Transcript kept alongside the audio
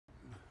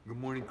Good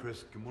morning,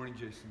 Chris. Good morning,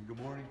 Jason. Good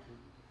morning.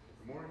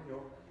 Good morning,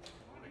 Joe. Good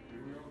morning.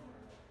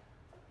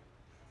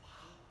 Wow.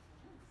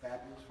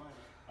 Fabulous fight.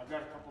 I've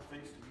got a couple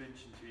things to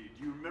mention to you. Do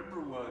you remember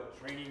what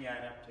training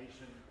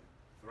adaptation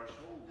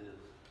threshold is?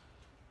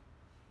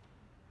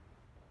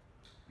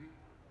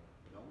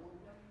 No one?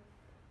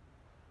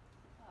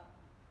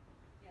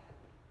 Yeah,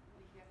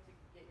 like you have to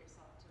get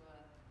yourself to a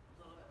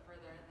little bit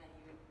further, and then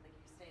you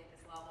stay at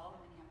this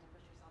level, and you have to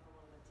push yourself a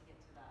little bit to get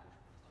to that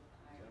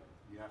higher.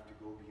 Yep. You have to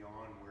go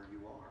beyond where you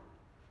are.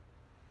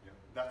 Yep.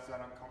 That's that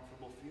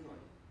uncomfortable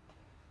feeling.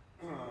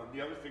 The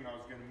other thing I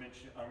was going to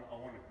mention, I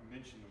want to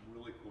mention a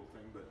really cool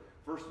thing, but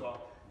first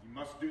off, you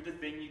must do the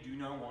thing you do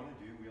not want to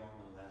do. We all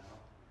know that. Huh?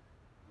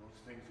 Those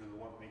things are the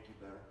ones that make you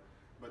better.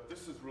 But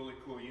this is really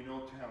cool. You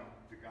know Tim,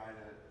 the guy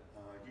that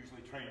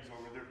usually trains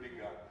over there, big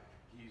guy.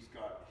 He's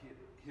got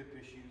hip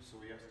issues, so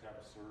he has to have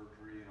a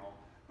surgery and all.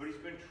 But he's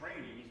been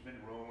training, he's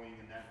been rowing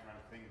and that kind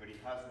of thing, but he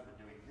hasn't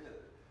been doing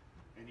hip.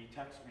 And he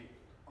texts me,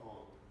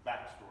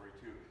 backstory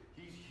too.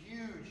 He's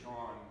huge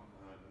on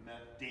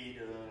net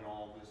data and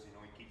all this. You know,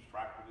 he keeps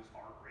track of his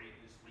heart rate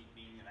and his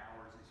sleeping and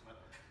hours and stuff.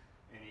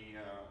 And he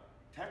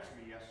texted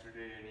me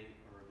yesterday,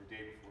 or the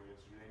day before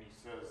yesterday, and he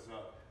says,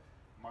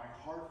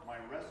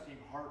 my resting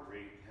heart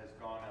rate has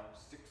gone up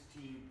 16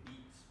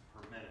 beats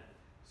per minute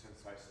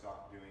since I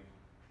stopped doing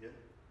HIIT.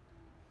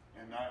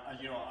 And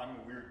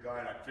I'm a weird guy,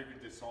 and I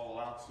figured this all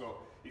out.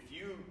 So if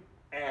you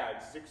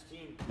add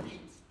 16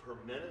 beats per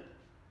minute,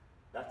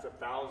 that's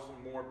 1,000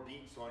 more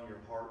beats on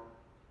your heart.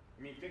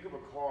 I mean, think of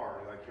a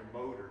car, like your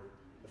motor,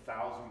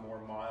 1,000 more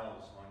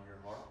miles on your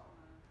heart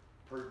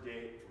per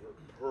day.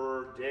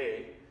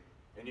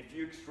 And if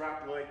you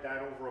extrapolate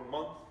that over a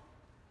month,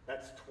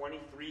 that's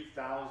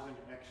 23,000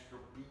 extra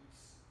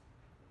beats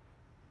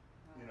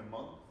in a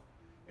month.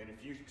 And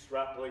if you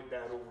extrapolate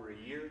that over a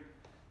year,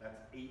 that's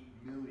 8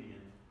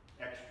 million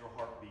extra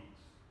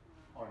heartbeats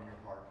on your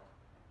heart.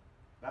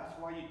 That's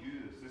why you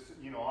do this.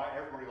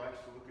 Everybody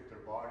likes to look at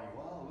their body.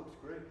 Wow, it looks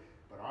great.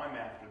 But I'm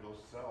after those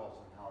cells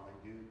and how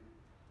they do,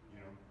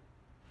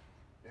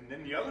 And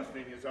then the other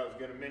thing is I was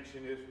going to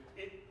mention is,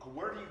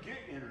 where do you get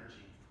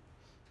energy?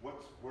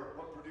 What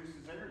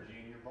produces energy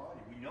in your body?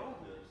 We know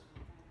this.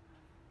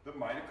 The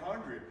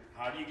mitochondria.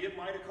 How do you get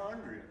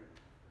mitochondria?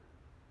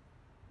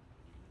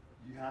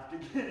 You have to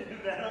get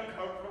into that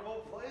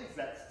uncomfortable place.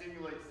 That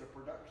stimulates the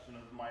production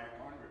of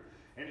mitochondria.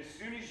 And as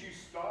soon as you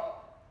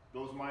stop,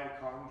 those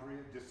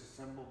mitochondria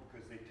disassemble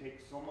because they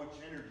take so much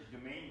energy to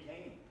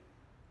maintain.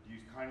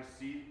 You kind of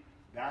see,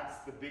 that's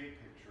the big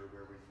picture of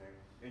everything.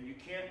 And you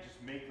can't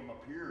just make them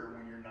appear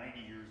when you're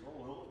 90 years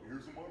old. Oh,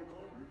 here's a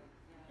mitochondria.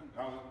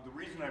 Now, the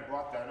reason I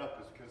brought that up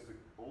is because the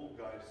old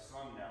guy's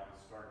son now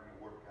is starting to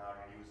work out,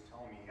 and he was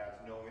telling me he has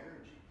no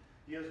energy.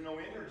 He has no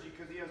energy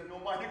because he has no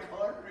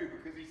mitochondria,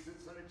 because he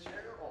sits in a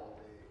chair all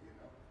day,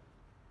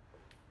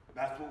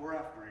 That's what we're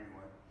after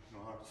anyway.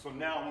 So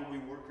now when we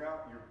work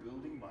out, you're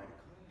building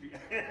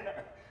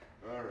mitochondria.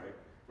 All right.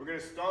 We're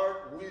going to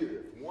start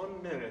with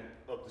 1 minute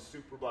of the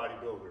super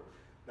bodybuilder.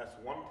 That's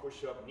one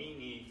push-up,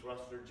 knee,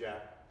 thruster,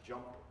 jack,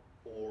 jump,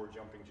 or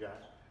jumping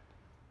jack.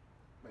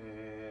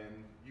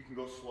 And you can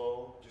go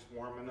slow, just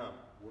warming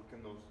up, working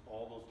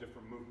all those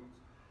different movements.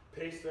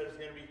 Pace set is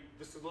going to be,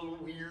 this is a little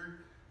weird,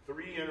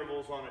 3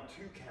 intervals on a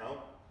 2 count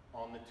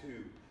on the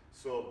tube.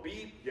 So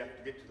beep, you have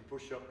to get to the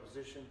push-up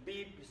position.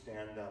 Beep, you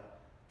stand up.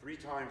 3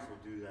 times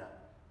we'll do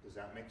that. Does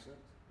that make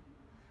sense?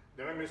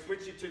 Then I'm going to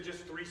switch it to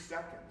just 3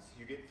 seconds.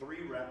 You get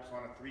 3 reps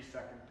on a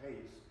 3-second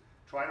pace.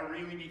 Try to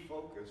really be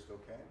focused,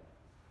 okay?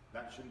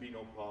 That shouldn't be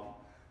no problem.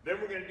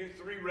 Then we're going to do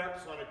 3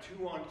 reps on a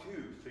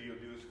 2-on-2. So you'll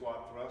do a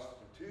squat thrust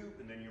for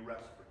 2, and then you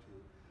rest for 2.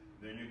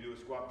 Then you do a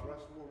squat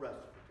thrust, and we'll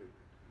rest for 2.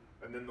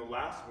 And then the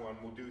last one,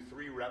 we'll do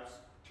 3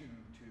 reps, 2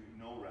 to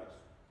no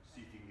rest.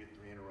 See if you can get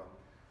 3 in a row.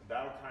 And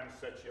that'll kind of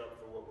set you up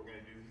for what we're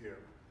going to do here.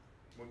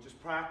 We're just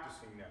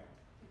practicing now.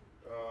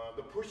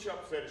 The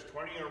push-up set is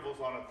 20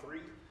 intervals on a 3.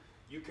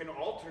 You can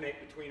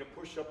alternate between a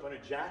push-up and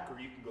a jack,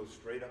 or you can go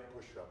straight up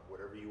push-up,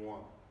 whatever you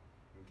want,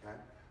 okay?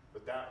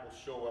 But that will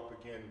show up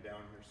again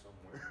down here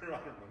somewhere. I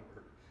don't know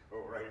where.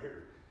 Oh, right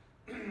here.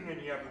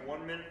 And you have the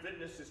 1 minute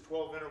fitness is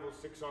 12 intervals,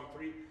 6 on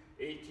 3,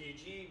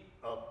 ATG,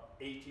 up,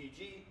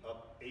 ATG,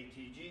 up,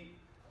 ATG,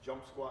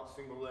 jump squat,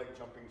 single leg,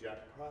 jumping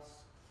jack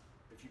press.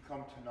 If you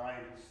come tonight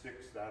at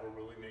 6, that'll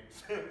really make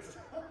sense.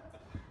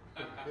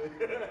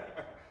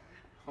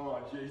 Oh,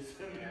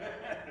 Jason.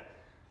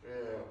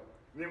 Yeah.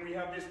 And then we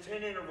have this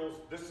 10 intervals.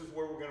 This is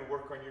where we're going to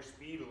work on your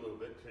speed a little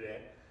bit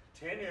today.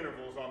 10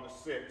 intervals on the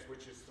 6,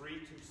 which is 3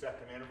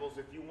 2-second intervals.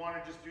 If you want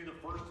to just do the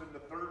first and the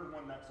third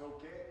one, that's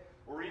okay.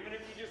 Or even if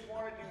you just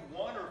want to do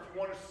 1, or if you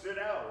want to sit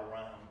out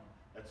around,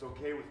 that's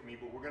okay with me.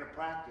 But we're going to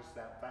practice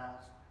that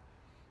fast.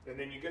 And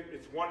then you get,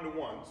 it's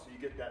 1-to-1, so you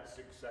get that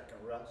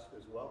 6-second rest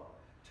as well.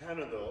 10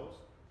 of those.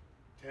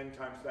 10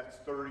 times, that's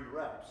 30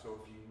 reps. So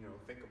if you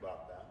think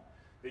about that.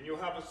 Then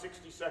you'll have a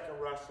 60-second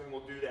rest, and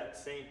we'll do that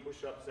same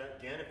push-up set.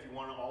 Again, if you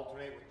want to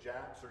alternate with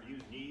jacks or use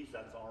knees,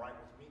 that's all right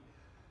with me.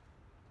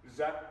 Is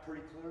that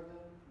pretty clear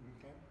then?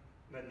 Okay.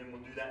 And then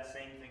we'll do that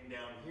same thing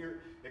down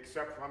here,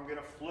 except for I'm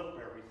going to flip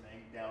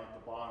everything down at the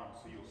the bottom.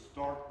 So you'll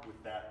start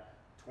with that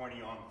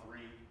 20 on 3,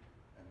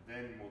 and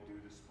then we'll do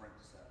the sprint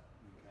set,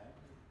 okay?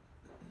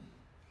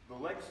 The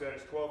leg set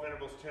is 12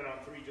 intervals, 10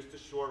 on 3, just a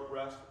short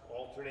rest,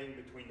 alternating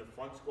between the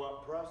front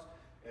squat press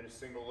and a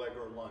single leg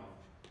or lunge.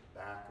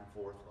 Back and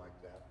forth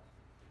like that.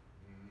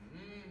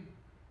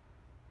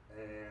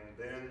 And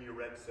then your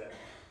red set.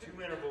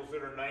 2 intervals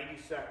that are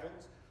 90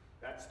 seconds.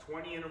 That's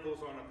 20 intervals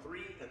on a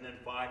 3 and then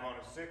 5 on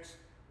a 6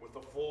 with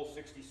a full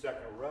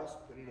 60-second rest.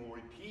 And we'll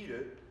repeat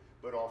it,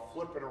 but I'll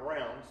flip it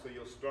around so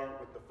you'll start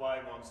with the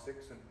 5 on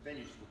 6 and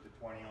finish with the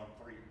 20 on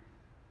 3.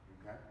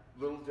 Okay? A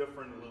little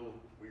different, a little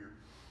weird.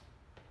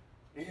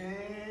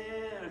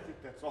 And I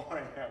think that's all I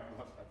have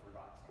unless I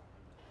forgot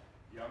something.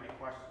 You have any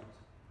questions?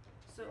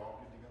 So, you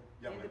all good to go?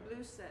 in the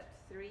blue set,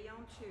 3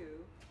 on 2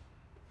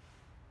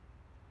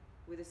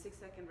 with a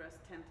 6-second rest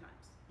 10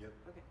 times. Yep.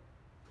 Okay.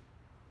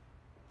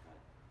 Got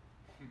it.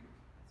 That's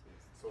what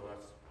it's- So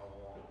that's how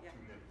long? Yeah. 2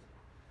 minutes.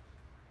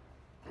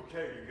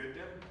 Okay, you good,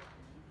 Deb?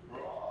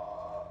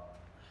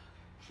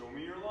 Show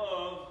me your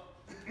love.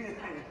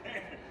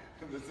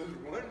 This is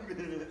 1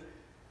 minute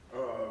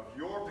of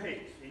your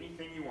pace.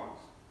 Anything you want.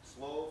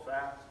 Slow,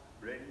 fast,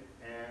 ready,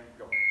 and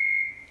go.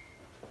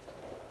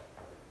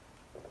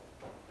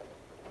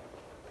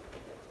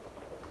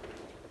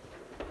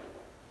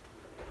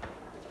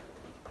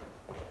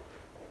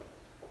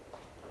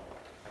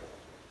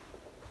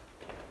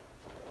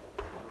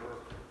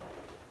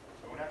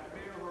 Don't have to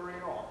be in a hurry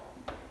at all.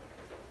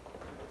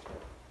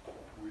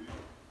 Good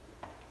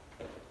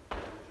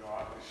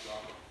job, good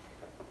job.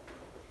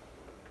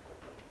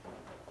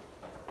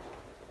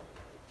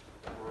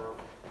 We're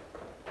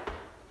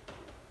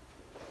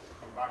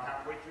about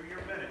halfway through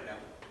your minute now.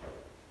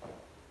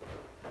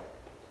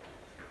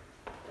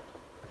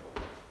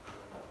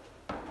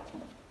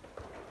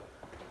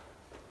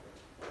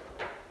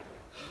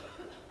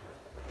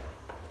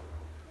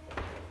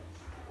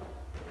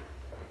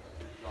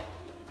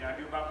 You gotta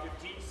do about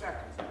 15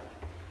 seconds now.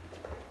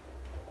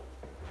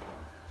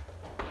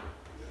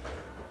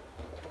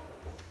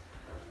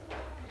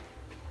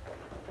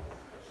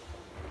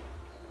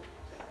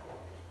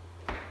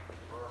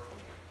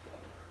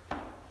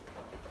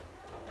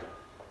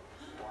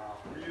 Wow,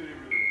 really, really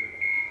good.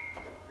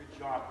 Good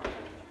job.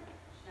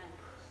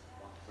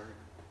 Wow, very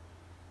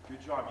good.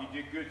 Good job. You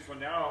did good. So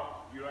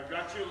now I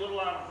got you a little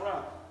out of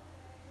breath,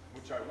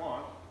 which I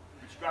want.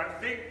 But you got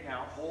to think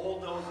now.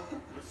 Hold those.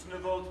 Listen to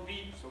those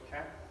beats,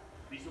 okay?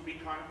 These will be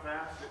kind of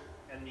fast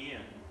in the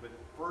end. But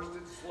first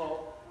it's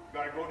slow. You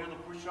got to go to the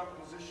push-up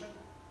position.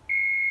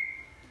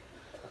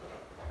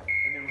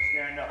 And then we'll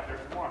stand up. There's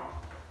 1.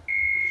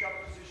 Push-up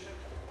position.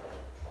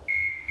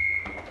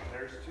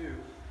 There's 2.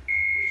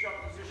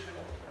 Push-up position.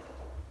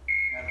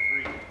 And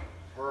 3.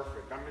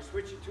 Perfect. I'm going to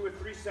switch it to a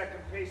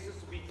 3-second pace. This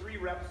will be 3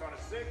 reps on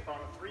a 6, on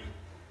a 3.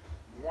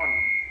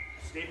 1.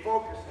 Stay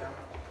focused now.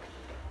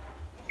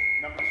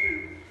 Number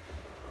 2.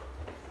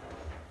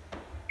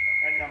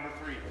 And number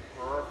 3.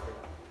 Perfect.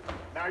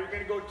 Now you're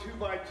going to go 2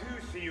 by 2,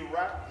 so you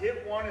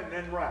hit 1 and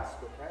then rest,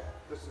 okay?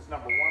 This is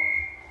number 1.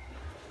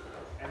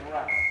 And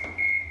rest.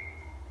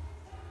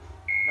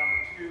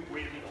 Number 2,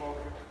 wait, be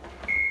focused.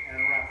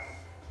 And rest.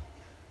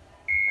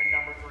 And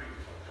number 3.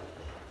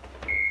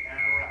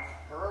 And rest.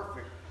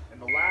 Perfect.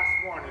 And the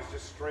last one is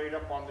just straight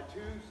up on the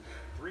 2s.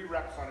 3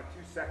 reps on a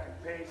 2-second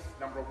pace.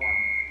 Number 1.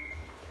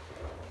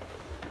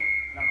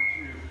 Number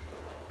 2.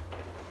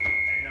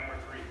 And number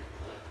 3.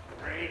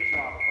 Great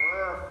job.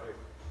 Perfect.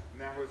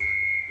 And that was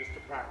just a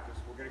practice.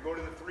 We're going to go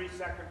to the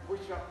 3-second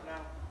push-up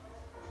now.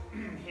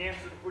 Hands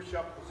to the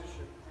push-up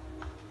position.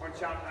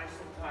 Punch out nice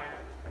and tight.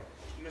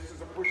 And this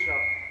is a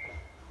push-up.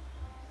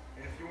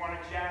 And if you want a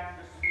jack,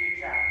 this will be a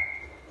jack.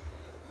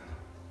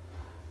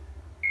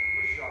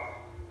 Push-up.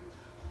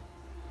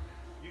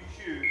 You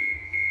choose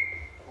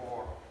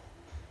 4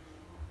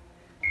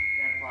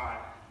 and 5.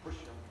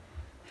 Push-up.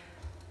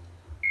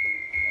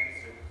 And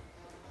 6.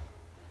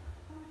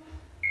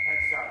 And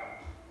 7.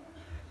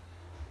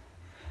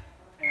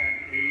 And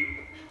 8.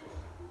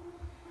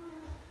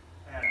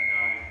 And 9.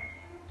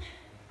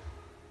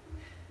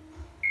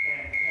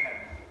 And 10.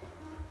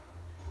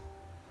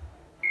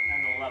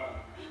 And 11.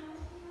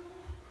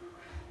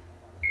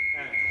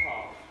 And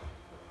 12.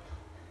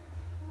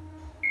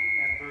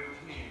 And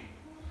 13.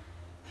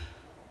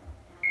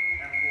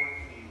 And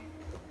 14.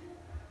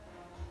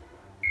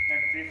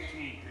 And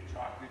 15. Good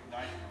job. Good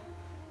night.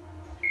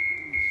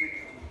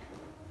 16.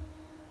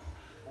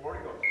 4 to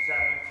go. 17.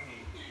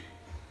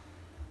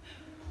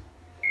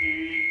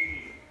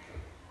 18.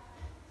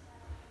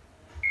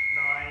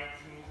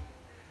 19.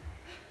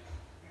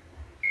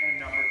 And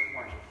number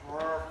 20.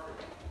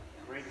 Perfect.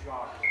 Great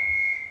job.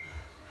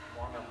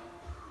 Come on up.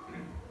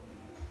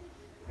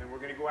 Then we're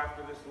going to go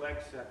after this leg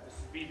set. This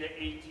will be the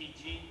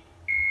ATG.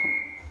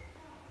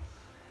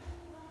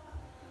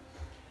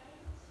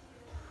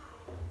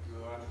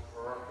 Good.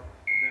 Perfect.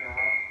 And then up.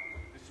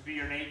 This will be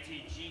your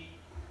ATG.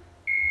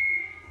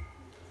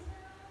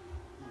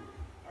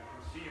 I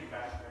can see him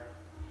back there.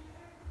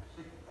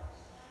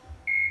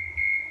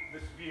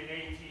 This would be an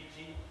ATG.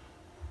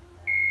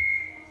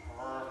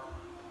 Perfect.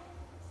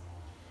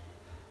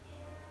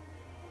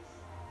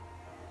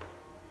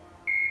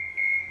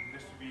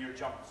 be your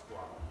jump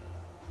squat.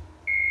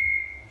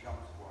 Jump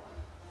squat.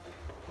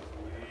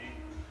 Sweet.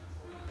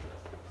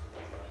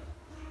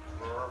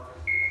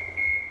 Perfect.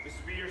 This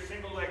will be your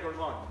single leg or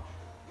lunge.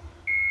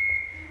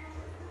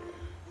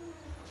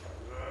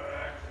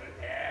 Good. Good.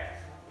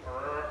 Excellent.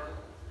 Perfect.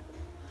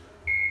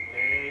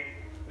 Okay.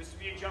 This will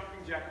be a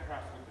jumping jack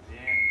press with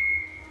it in.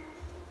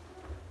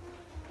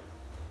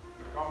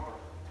 Cucumber.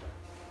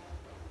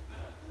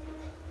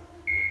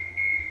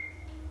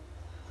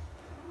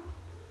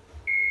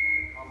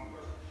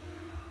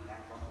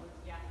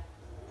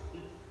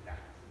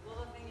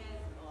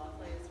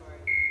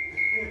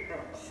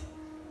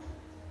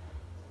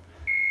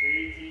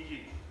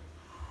 TD15.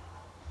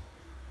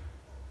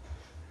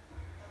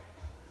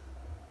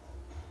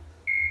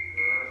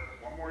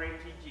 One more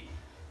ATG.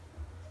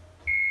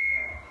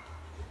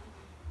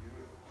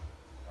 Beautiful.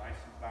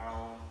 Nice and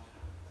bound.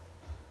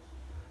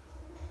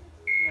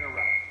 And a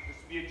rest. This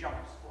will be a jump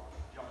squat.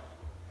 Jump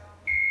squat.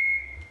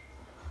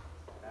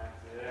 That's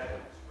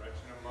it.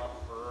 Stretching them up.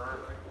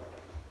 Perfect.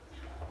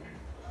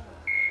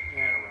 And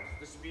a rest.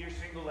 This will be your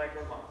single leg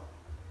or lunge.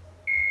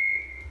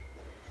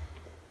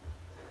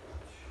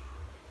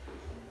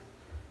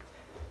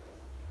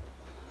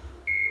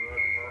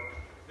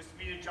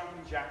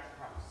 Jumping jack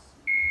press.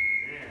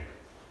 In.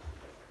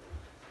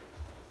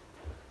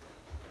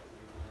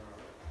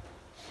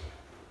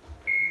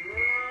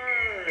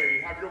 Good.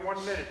 You have your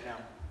 1 minute now.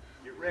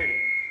 Get ready.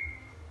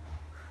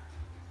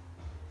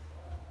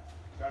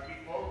 Gotta be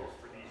focused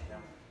for these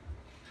now.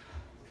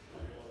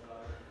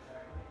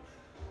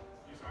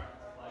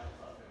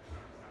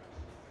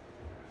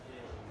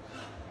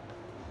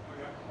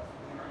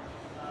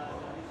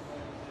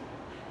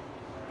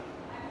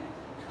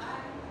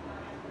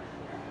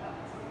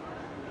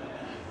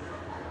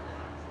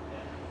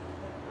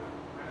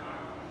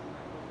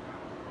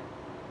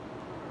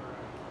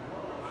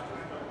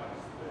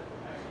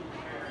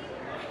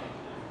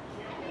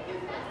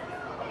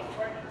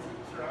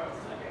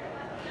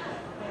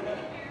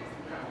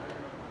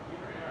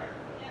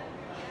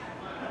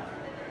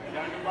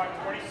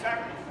 About 20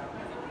 seconds. Or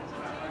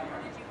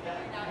did you figure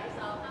it out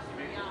yourself as you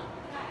were young?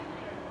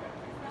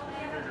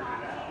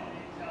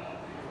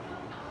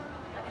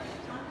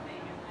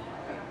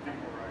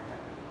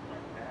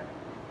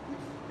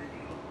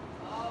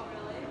 Oh,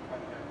 really?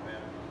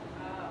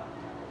 Oh.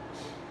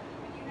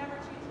 But you never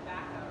chewed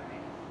tobacco,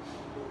 right?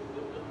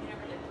 You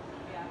never did?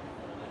 Yeah.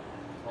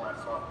 Well, I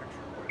saw a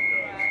picture of what it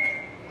does.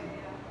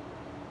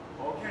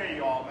 Okay,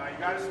 y'all. Now you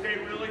got to stay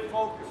really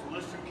focused.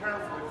 Listen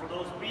carefully for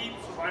those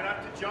beats. Try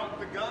not to jump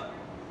the gun.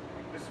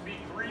 This will be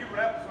 3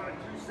 reps on a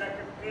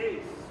 2-second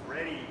pace.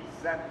 Ready,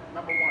 set,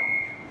 number 1.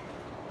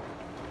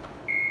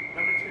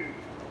 Number 2.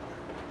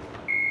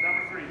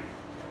 Number 3.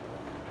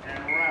 And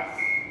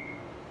rest.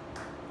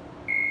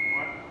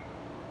 1.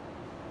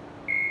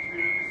 2.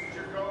 This is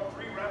your go.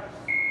 3 reps.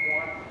 1.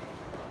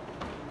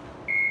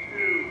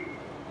 2.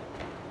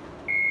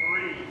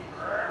 3.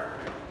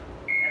 Perfect.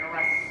 And a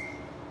rest.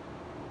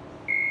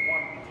 1.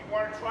 If you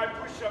want to try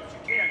push-ups, you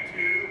can. 2.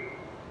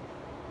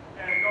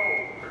 And go.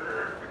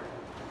 Perfect.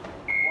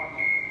 1.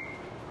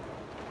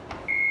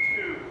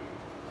 2.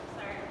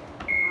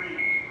 3.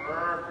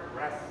 Perfect.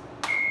 Rest.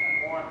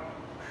 1.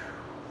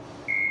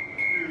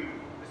 2.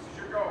 This is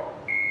your go.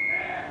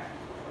 And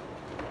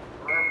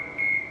perfect.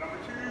 Number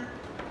 2.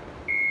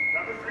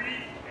 Number 3.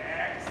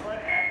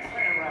 Excellent.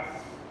 Excellent. And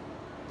rest.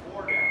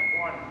 4 down.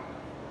 1.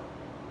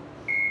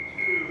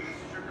 2. This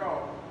is your go.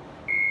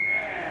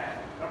 And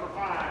number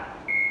 5.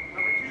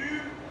 Number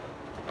 2.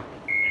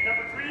 And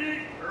number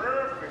 3.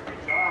 Perfect.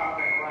 Good job.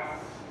 And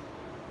rest.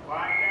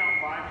 5 down.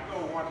 5 to go.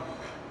 1.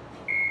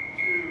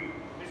 2.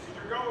 This is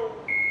your go.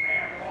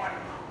 And 1.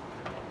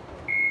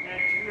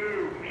 And 2.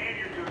 And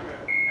you're doing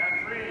good. And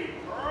 3.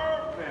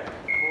 Perfect.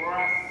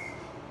 Rest.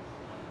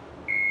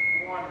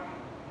 1.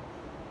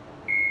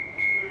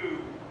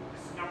 2.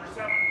 This is number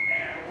 7.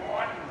 And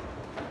 1.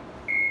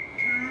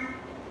 2.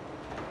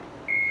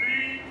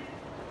 3.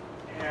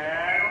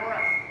 And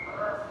rest.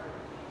 Perfect.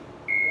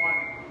 1.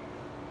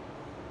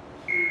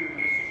 2.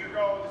 This is your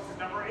go. This is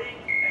number 8.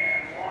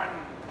 And 1.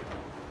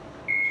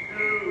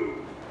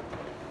 2.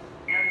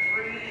 And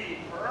 3.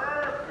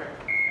 Perfect.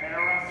 And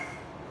rest.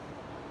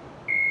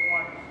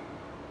 1.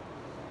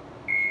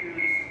 2.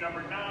 This is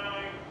number 9.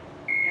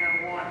 And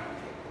 1.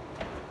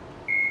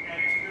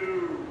 And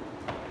 2.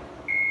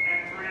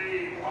 And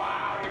 3.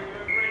 Wow, you're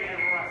doing great.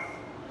 And rest.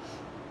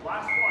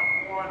 Last one.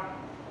 1.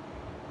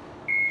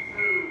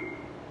 2.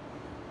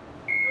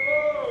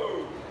 Go.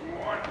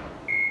 1.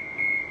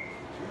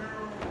 2.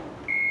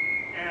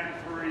 And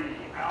 3.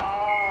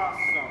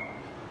 Awesome.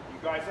 You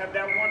guys have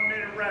that 1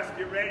 minute rest.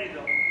 Get ready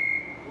though.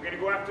 We're going to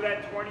go after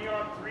that 20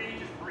 on 3.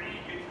 Just breathe.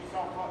 Get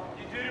yourself up.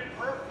 You did it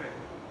perfect.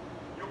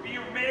 You'll be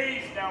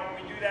amazed now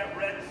when we do that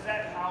red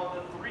set how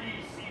the 3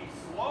 seems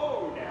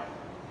slow now.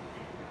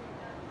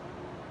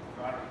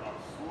 I don't know.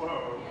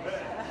 Slow.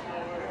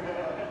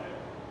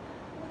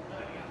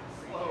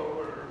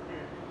 Slower.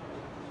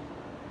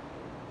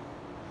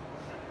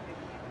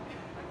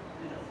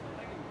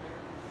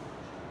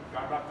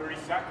 Got about 30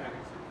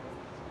 seconds.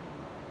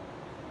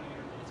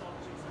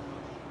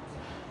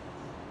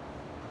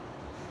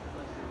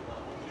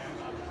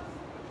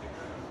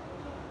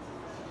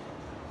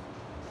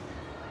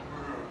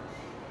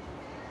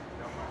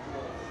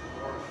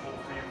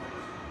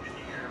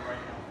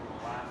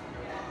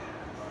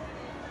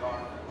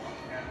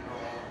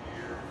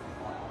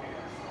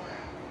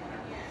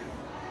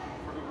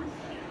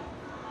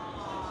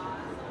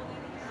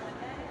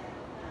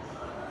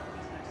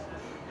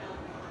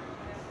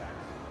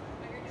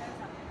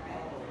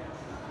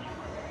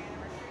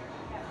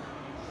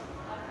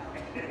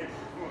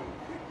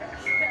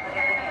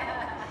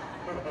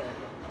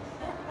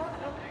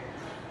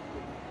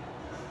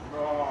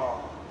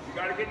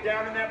 get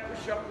down in that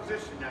push-up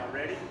position now.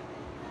 Ready?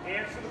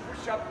 Hands to the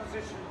push-up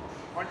position.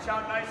 Punch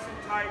out nice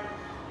and tight.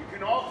 You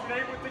can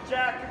alternate with the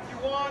jack if you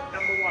want.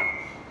 Number 1.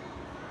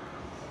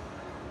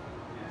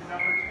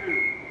 Number 2.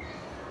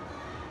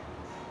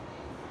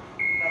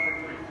 Number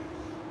 3.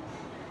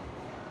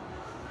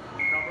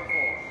 Number 4.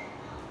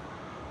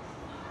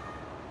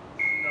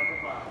 Number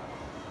 5.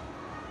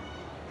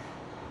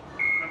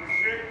 Number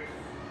 6.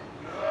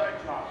 Good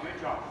job, good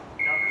job.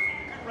 Number 6,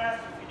 you can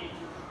rest if you need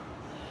to.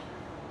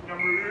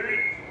 Number 8.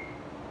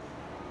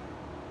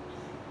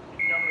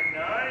 Number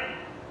 9.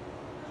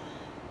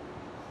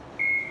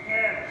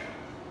 10.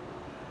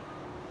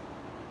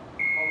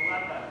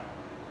 11.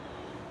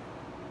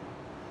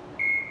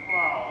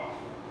 12.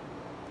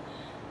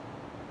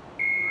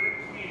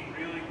 13.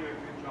 Really good,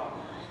 good job.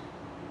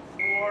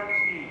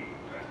 14.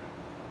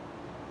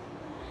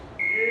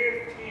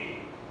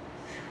 15.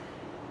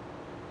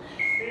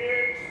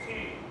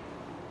 16.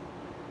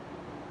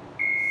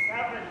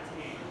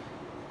 17.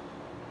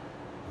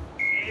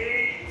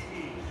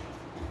 18.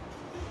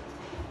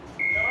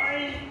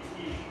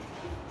 19.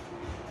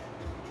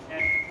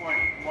 And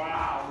 20.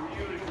 Wow,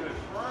 really good.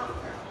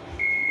 Perfect.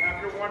 You have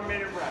your 1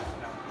 minute rest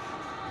now.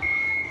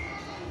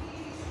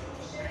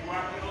 And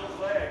walk your little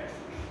legs.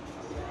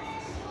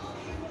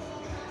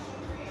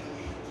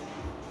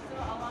 So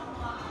along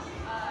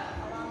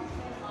the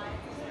same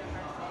lines as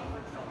your heart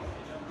rate,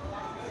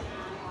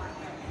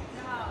 you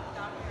know how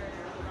Dr.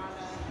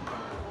 Rhonda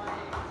in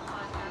one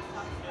podcast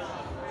talks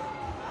about the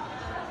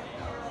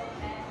 11-year-old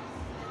men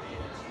in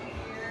the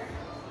 2-year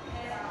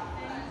payoff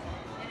thing,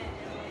 and it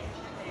really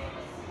should they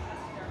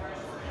test their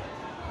heart rate,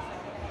 so they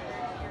have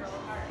their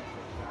 2-year-old heart.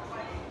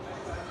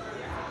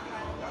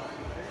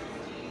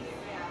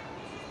 Yeah.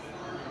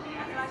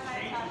 That's what I kind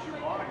of Changes your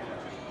thought. body.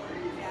 That's just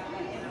great. Yeah,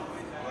 but it's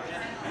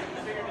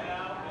Figured it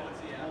out. Let's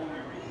see how.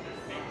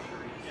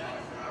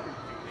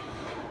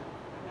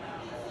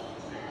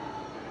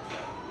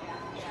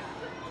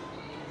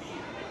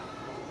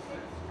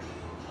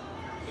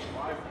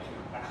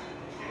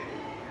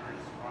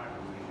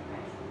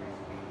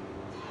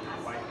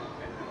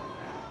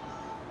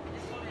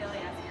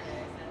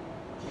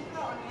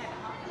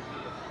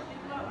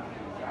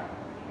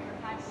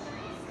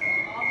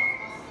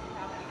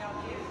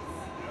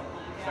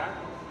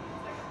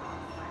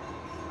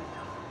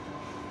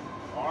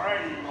 All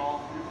right, y'all.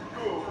 Here we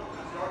go.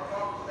 Start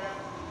talking about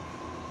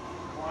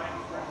client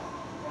press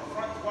or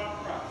front squat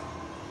press.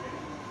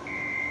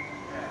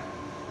 Yeah.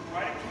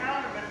 Try to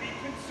count them and be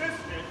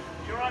consistent.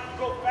 You don't have to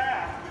go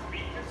fast, but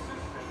be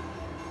consistent.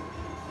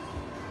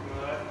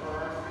 Good,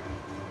 perfect.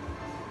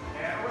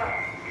 And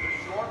rest. A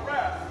short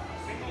rest.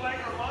 Single leg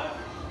or lunge.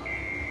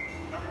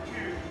 Number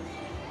 2.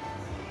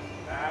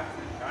 That's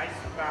it. Nice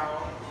and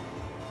balanced.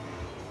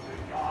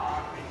 Good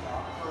job. Good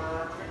job.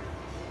 Perfect.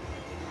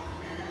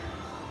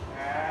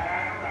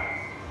 And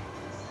rest.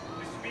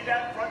 This would be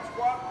that front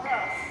squat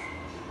press.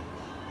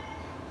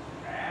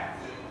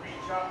 That's it.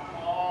 Reach up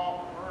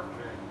tall.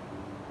 Perfect.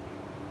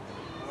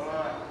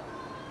 Good.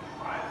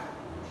 5.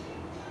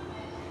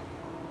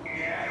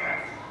 And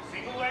rest.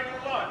 Single leg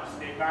or lunge.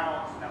 Stay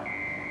balanced now.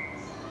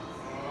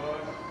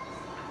 Good.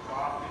 Good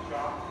job. Good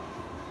job.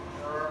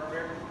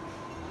 Perfect.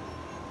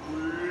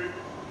 Good.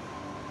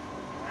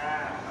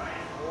 And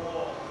nice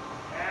hold.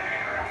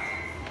 And rest.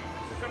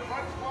 This is a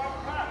front squat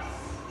press.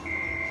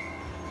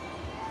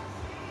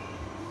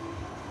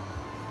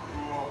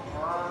 Cool.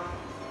 Perfect.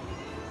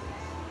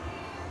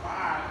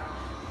 5.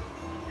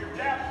 Keep your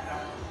depth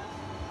now.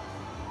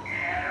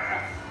 And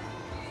rest.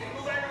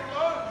 Single leg or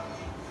lunge.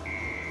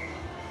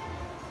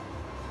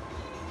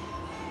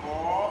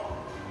 4.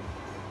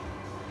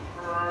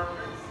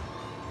 Perfect.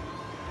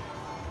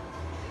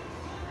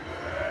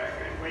 Good.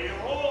 Good way to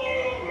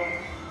hold.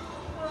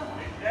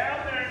 Get down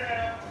there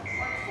now.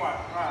 Front squat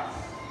press.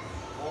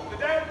 Hold it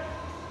down.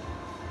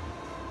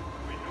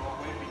 We know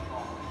when we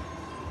call.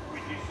 We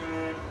do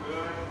good.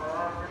 Good.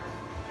 Perfect.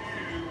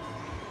 2.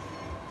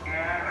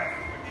 And rest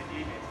when you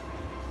need it.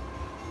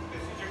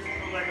 This is your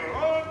single leg or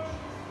lunge.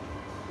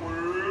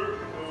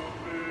 Working those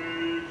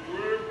legs.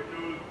 Working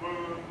those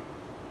buns.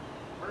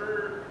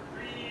 Perfect.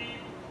 3.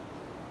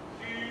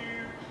 2.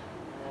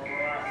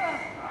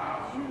 Rest.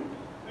 Awesome.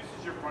 This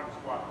is your front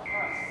squat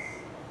press.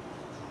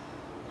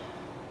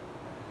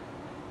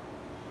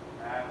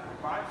 And for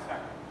 5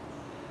 seconds.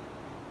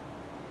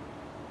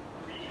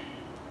 3.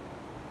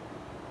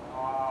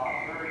 Ah,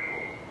 very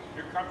cool.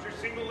 Here comes your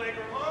single leg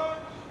or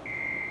lunge.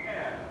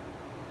 And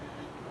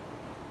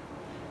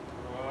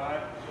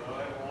good,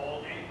 good.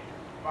 Holding.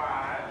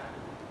 5.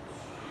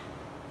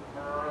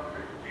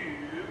 Perfect.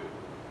 2.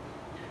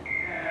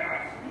 And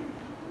rest.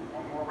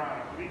 One more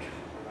round. I believe this is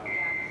for that.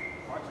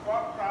 Front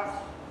squat press.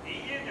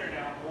 Hang in there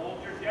now. Hold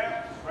your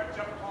depth. Stretch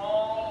up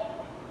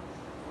tall.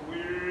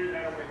 Weird.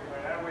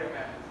 That way,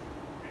 man.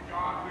 Good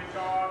job, good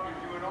job.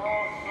 You're doing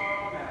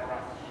awesome. And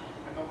rest.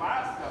 And the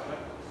last of it,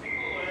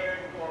 single leg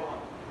or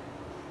lunge.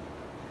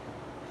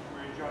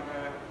 Bridge on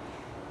that.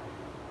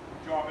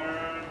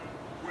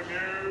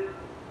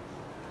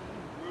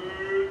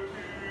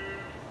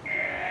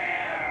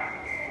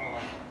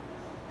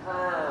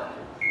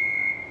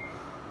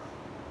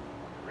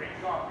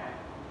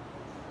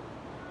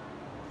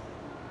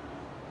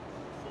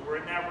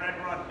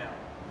 front now.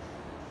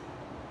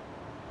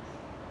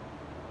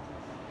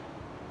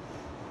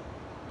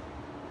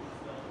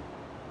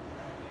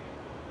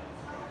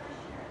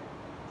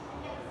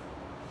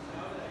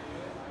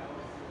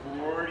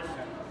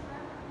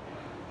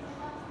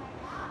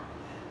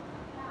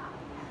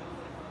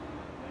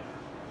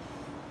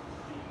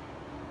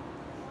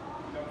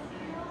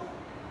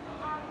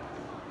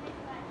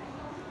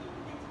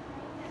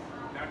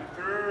 Down to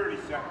 30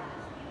 seconds.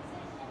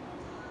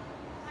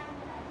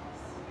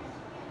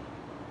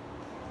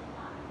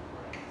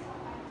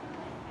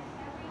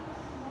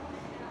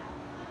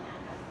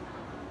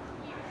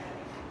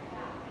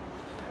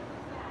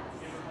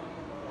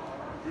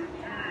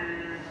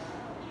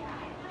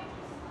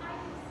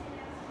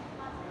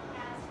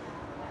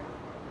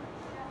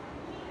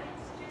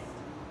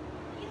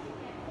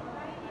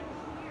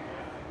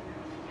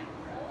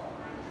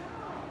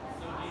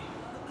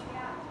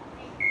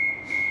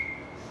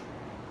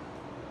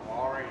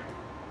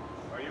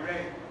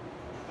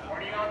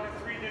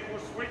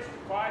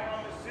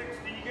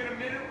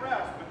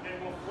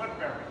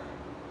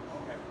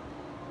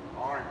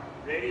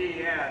 Ready?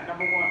 Yeah,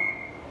 number 1.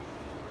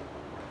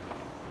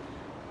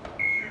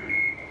 2,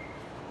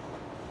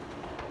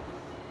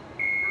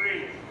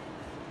 3,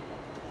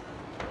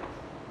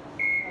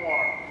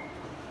 4,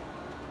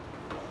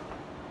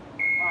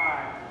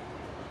 5,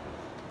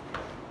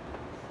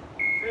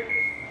 6,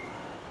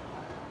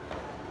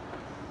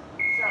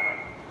 7,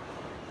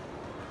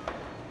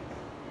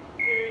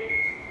 8.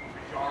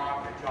 Good job,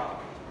 good job.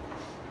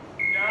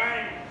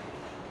 9.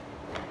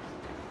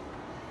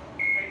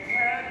 And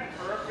 10.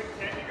 Perfect.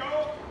 10 to go.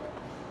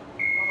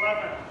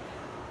 11.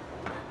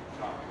 Good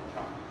job, good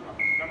job, good job.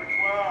 Number 12.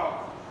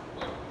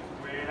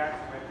 Way,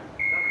 that's way.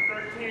 Number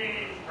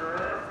 13.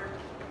 Perfect.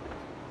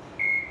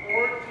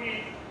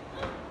 14.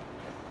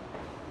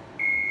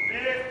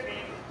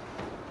 15.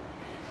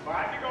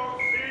 5 to go.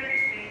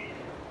 16.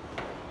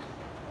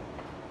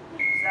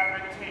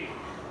 17.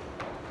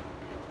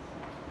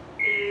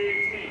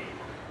 18.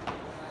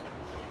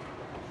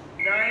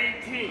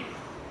 19.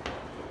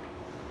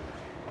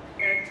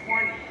 And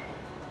 20.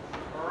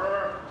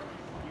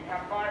 You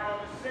have 5 on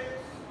the 6.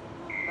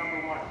 Number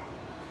 1.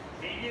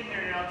 Hang in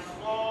there now.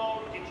 Slow.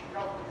 Get your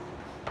comfort.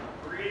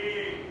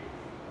 Breathe.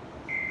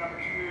 Number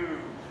 2.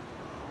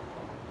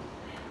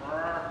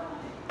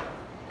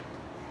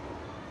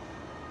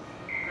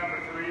 Number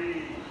 3.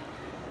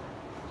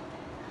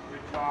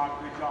 Good job,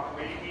 good job.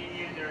 Hang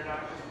in there,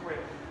 not just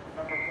quit.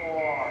 Number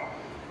 4.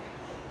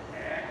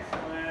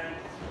 Excellent.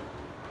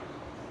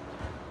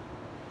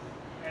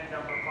 And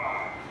number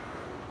 5.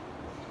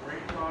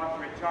 Great job,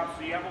 great job.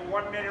 So you have a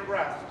 1 minute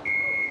rest.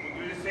 We'll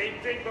do the same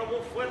thing, but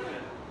we'll flip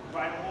it.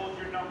 Try to hold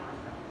your numbers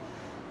now.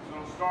 So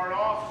it'll start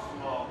off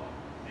slow,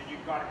 then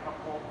you've got to come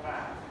home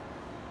fast.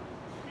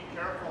 So be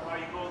careful how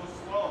you go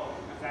slow,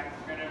 because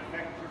that's going to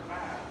affect your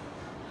fast.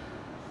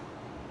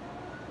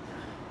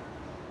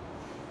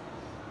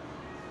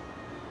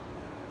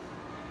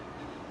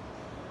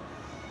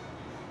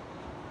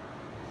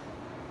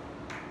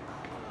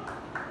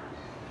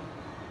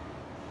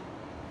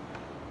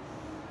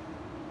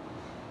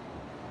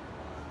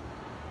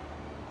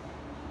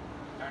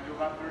 Down to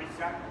about 30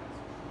 seconds.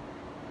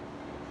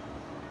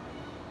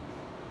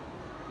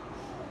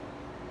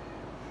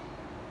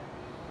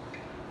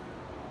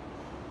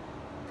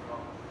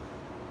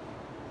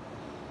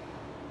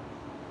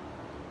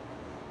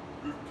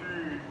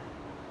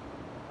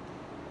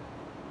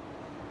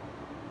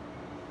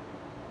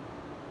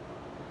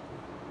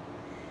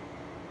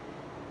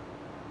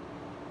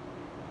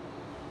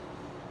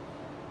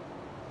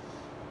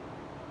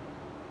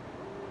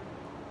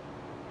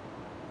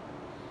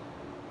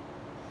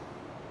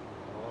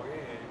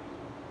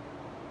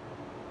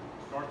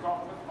 Starts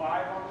off with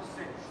 5 on the 6.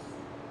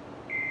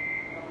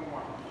 Number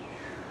 1.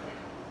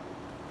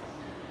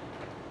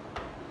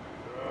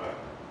 Good.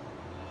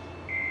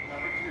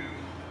 Number 2.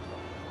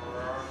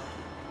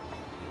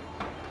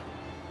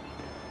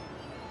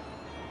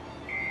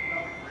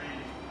 Number 3.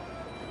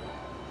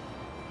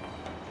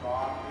 Good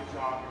job, good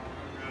job.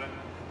 You're doing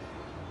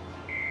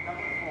good.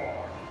 Number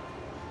 4.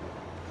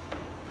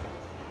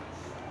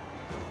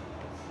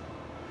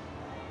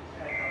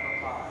 And number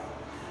 5.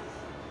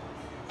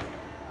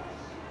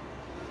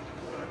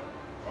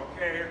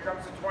 Okay, here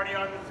comes the 20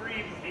 on the 3.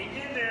 Hang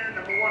in there,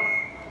 number 1.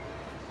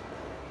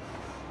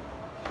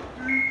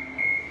 2,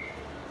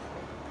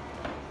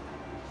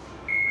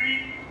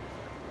 3,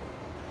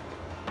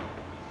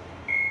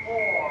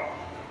 4,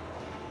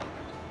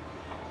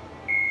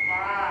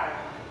 5,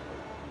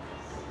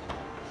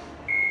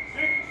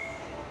 6,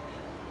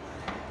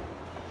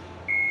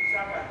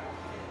 7,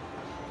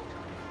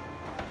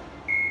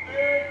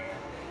 8,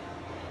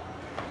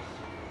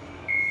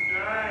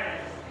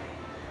 9,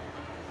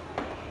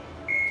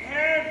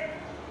 10,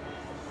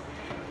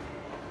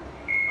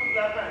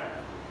 11,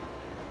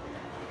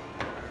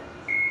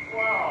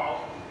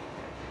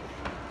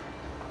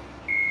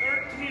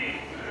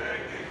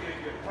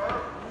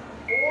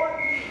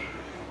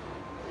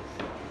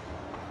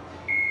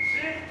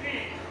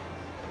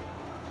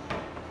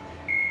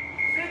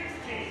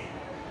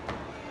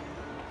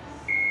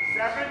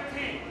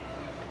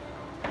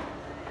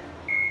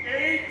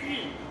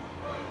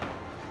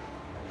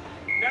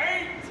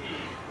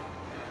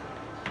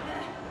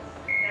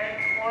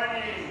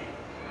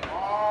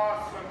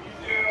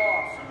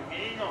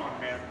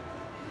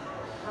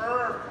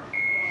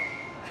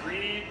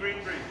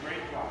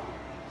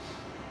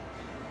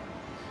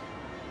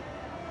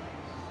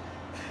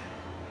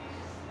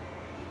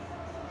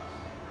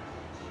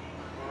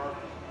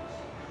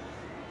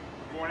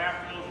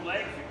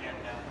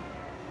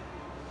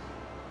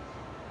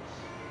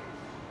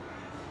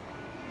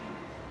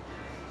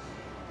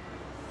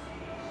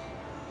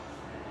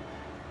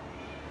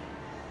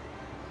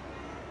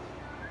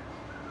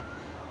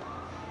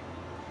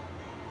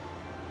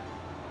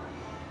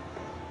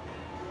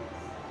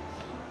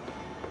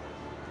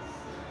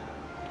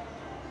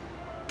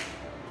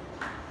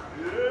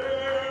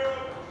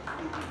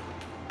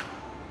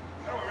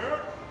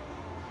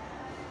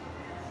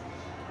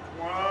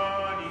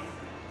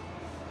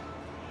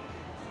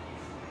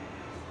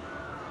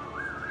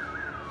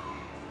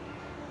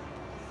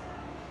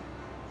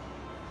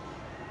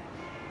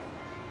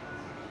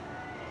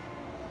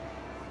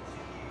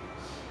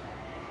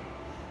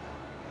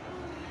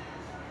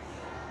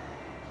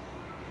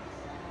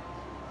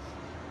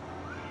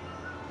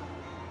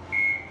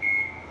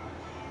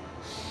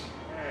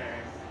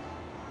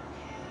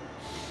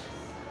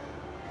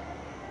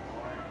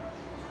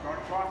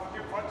 off with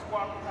your front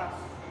squat press.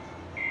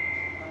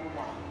 Number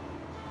 1.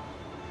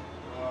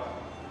 Good.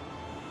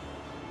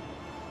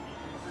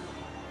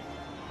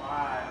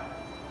 5,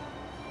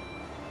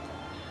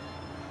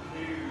 2,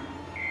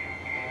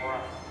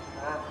 rest.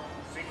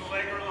 Perfect. Single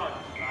leg or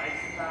lunge. Nice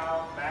and down.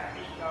 Back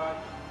knee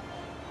touch.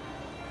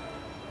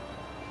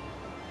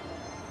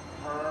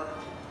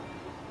 Perfect.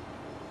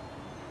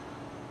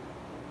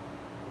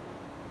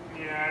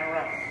 Yeah, and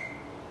rest.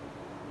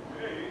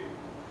 Okay.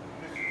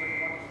 This is a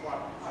front squat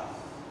press.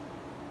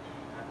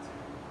 That's it.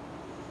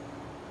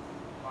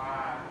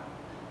 5,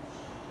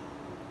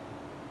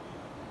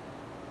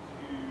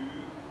 2,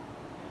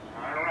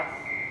 and rest.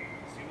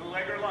 Single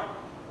leg or lunge.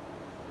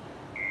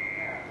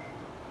 Yeah.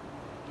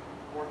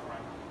 4th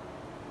round.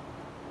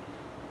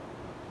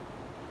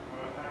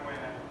 Good. That way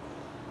then.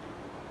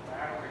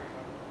 That way.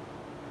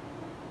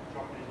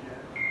 Drop it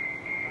again.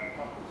 A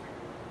couple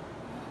single.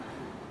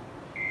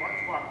 Front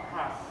squat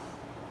press.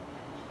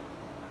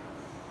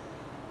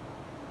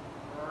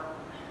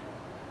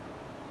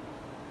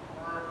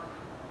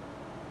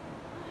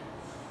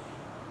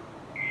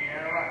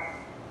 Yeah, rest.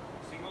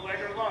 Single leg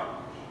or lunge.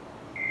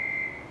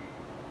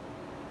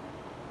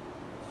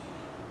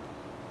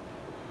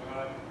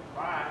 Good.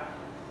 5.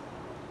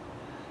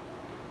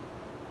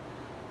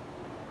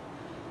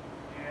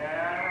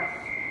 Yeah,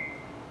 rest.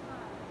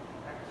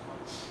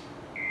 Excellent.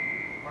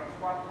 Front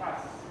squat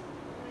press.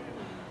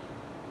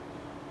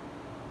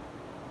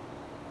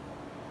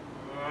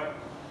 Good.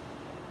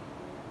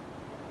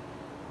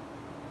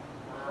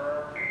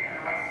 Perfect. And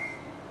rest.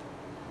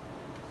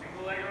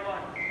 Single leg or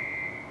lunge.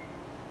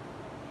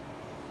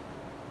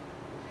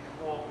 Way to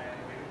hold, man.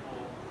 Way to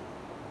hold.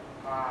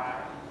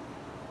 5,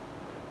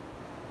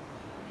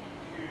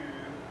 2,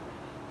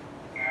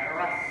 and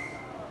rest.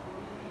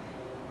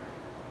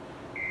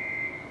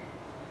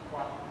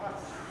 Squat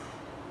press.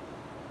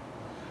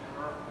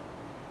 Perfect.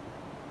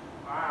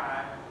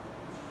 5,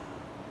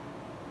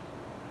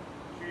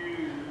 2,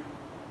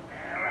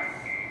 and rest.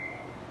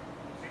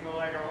 Single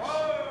leg or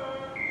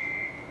lunge.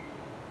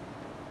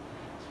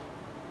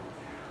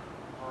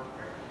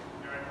 Perfect.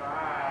 Doing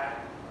 5.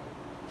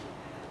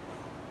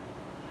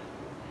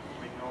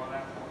 We know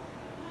that one.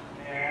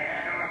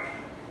 And rest.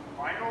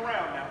 Final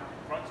round now.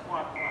 Front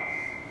squat press.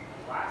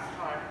 Last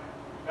time.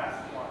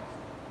 Best ones.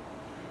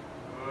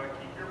 Good.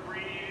 Keep your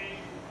breathing.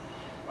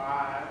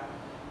 5,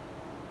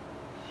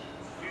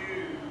 2,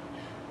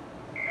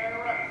 and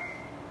rest.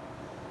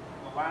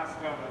 The last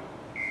of it.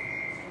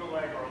 Single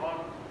leg or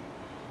lunge.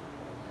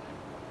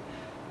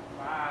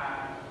 5,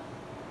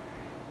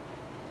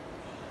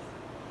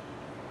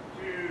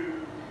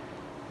 2,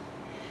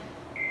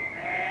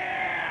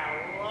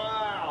 and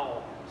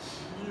wow.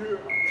 Yeah.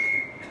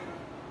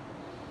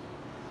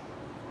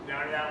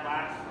 Down to that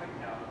last thing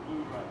now, the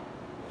blue run.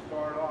 We'll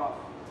start off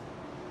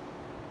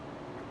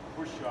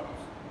with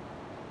push-ups.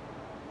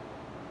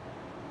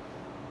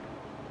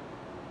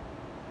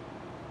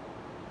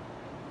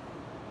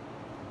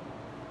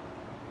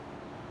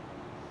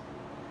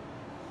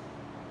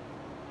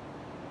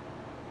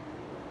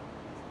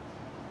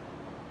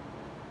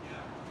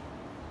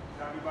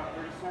 That'll be about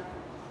 30 seconds.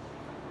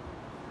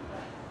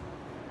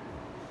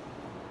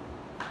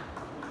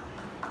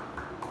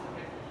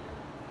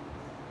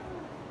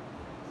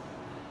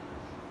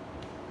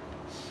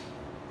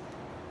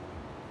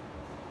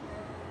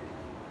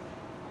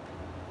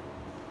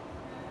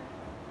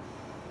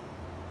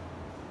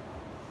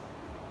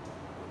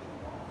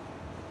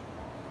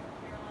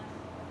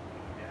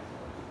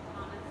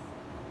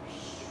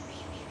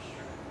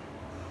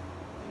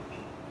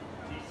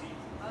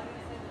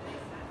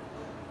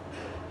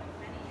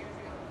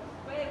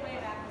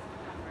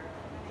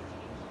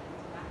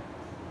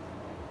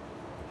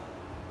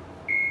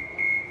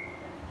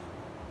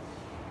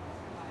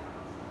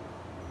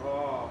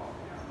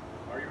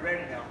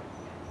 Ready now.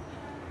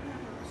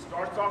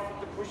 Starts off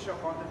with the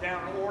push-up on the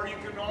down, or you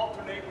can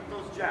alternate with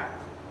those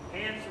jacks.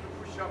 Hands to the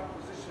push-up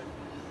position.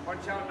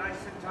 Punch out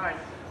nice and tight.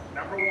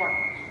 Number 1.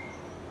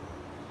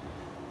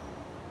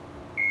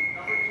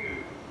 Number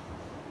 2.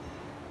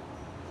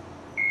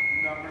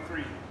 Number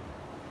 3.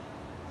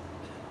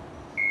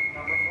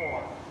 Number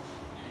 4.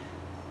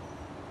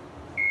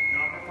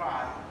 Number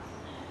 5.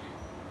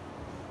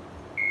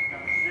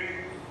 Number 6.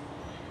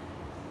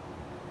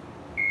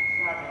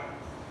 7.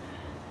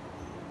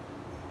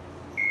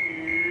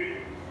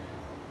 8,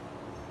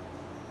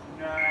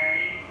 9,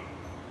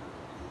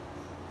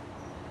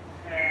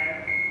 10,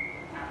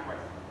 halfway,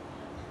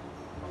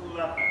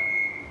 11,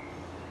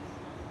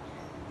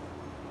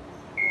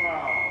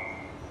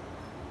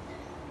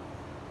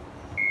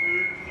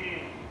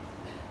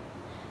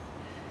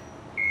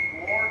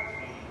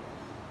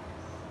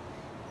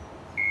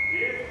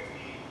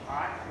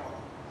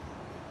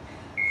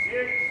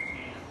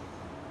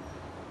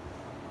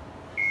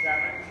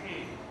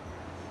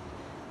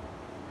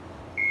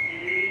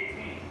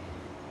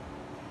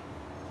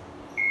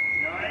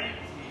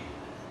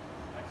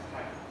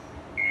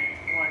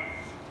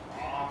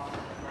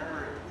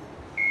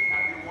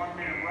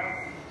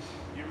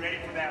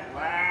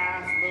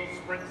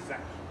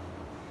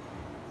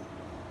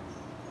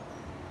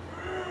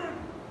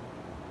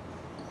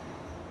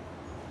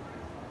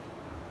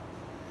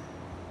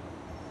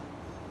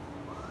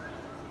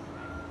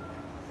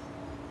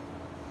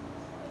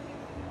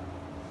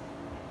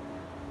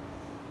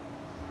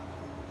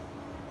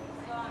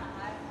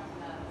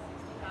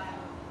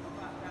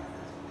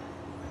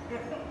 was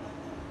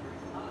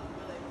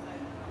really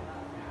excited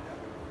about that.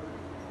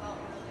 Felt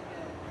really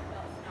good.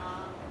 Felt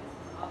strong. This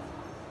was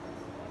awesome.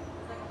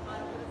 It's like a fun,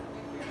 but it's a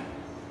big year.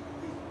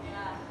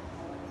 Yeah.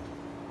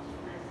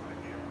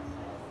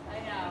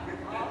 I know.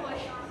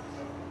 Always.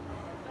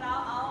 But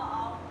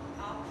I'll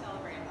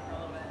celebrate for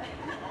a little bit.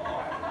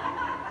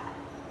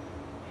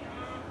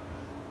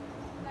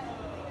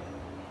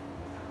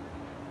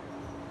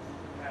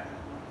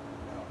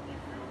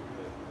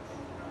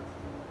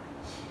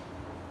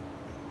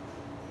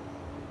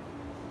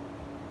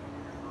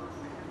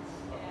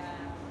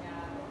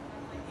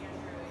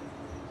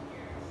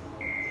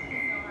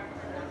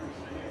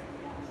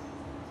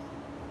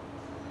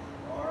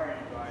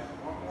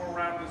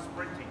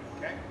 Sprinting,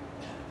 okay?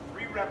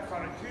 3 reps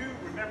on a 2.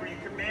 Remember, you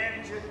can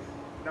manage it.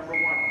 Number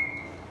 1.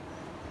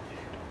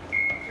 2,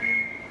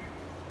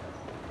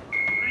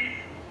 3,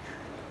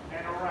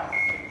 and a rest.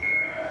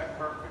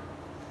 Perfect.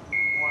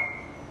 1,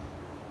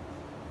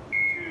 2.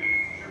 This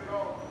is your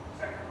goal.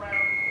 Second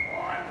round.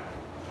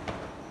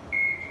 1,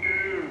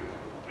 2.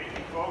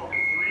 Maybe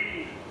focus.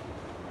 3.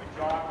 Good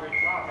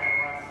job, and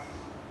rest.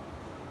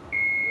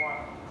 1,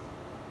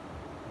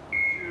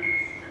 2.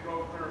 This is your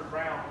goal. Third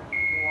round.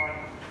 1,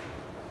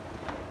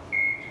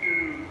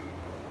 2,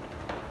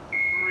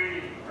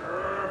 3,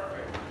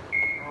 perfect.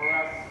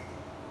 Rest.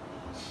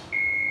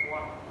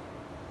 1,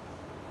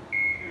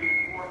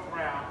 2, fourth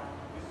round.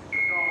 This is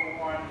your goal.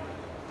 1,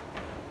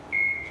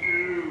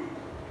 2,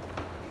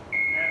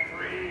 and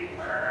 3,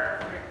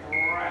 perfect.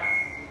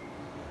 Rest.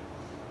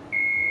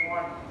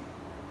 1,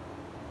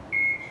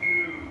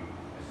 2.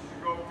 This is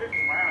your goal. Fifth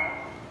round.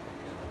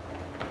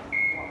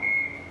 1,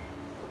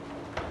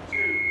 2,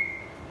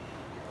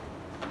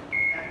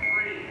 and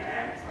 3.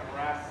 Excellent.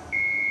 Rest.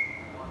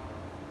 1,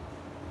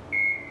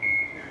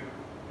 2.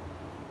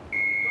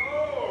 Go.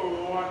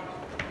 1,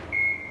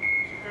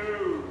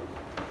 2,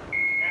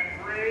 and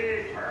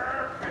 3.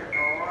 Perfect.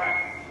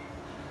 Rest.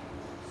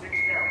 6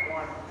 down.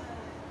 1,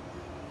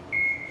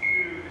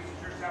 2. This is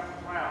your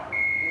 7th round.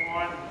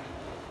 1,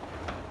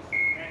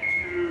 and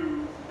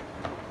 2,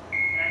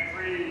 and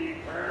 3.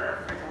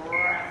 Perfect.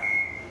 Rest.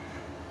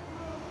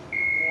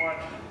 1,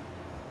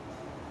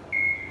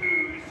 2.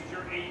 This is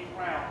your 8th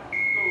round.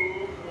 Go.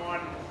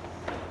 1,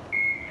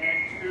 and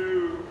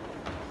 2,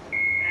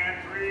 and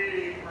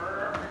 3.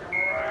 Perfect.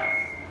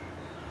 Rest.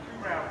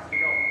 2 rounds to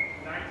go.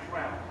 9th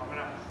round coming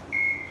up.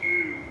 2,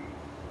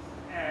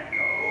 and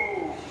go.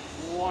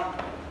 1,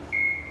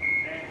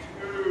 and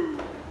 2,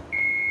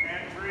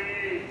 and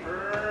 3.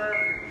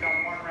 Perfect. We got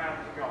 1 round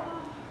to go.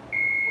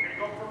 We're going to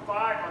go for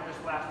 5 on this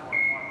last one.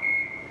 1,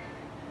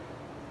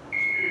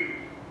 2,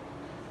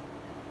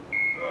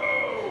 go.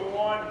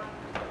 1,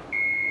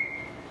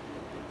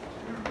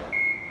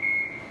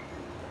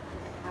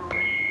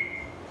 3,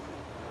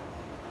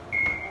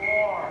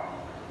 4,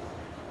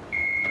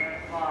 and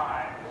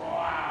 5.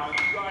 Wow,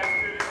 you guys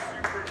did a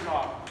super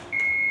job.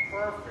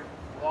 Perfect.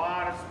 A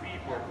lot of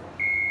speed work.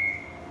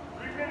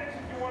 3 minutes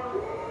if you want to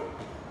run.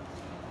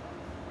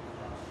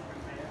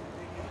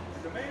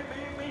 The man.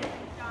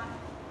 John.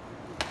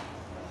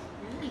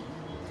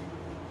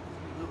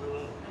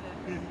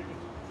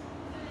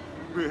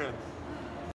 Man.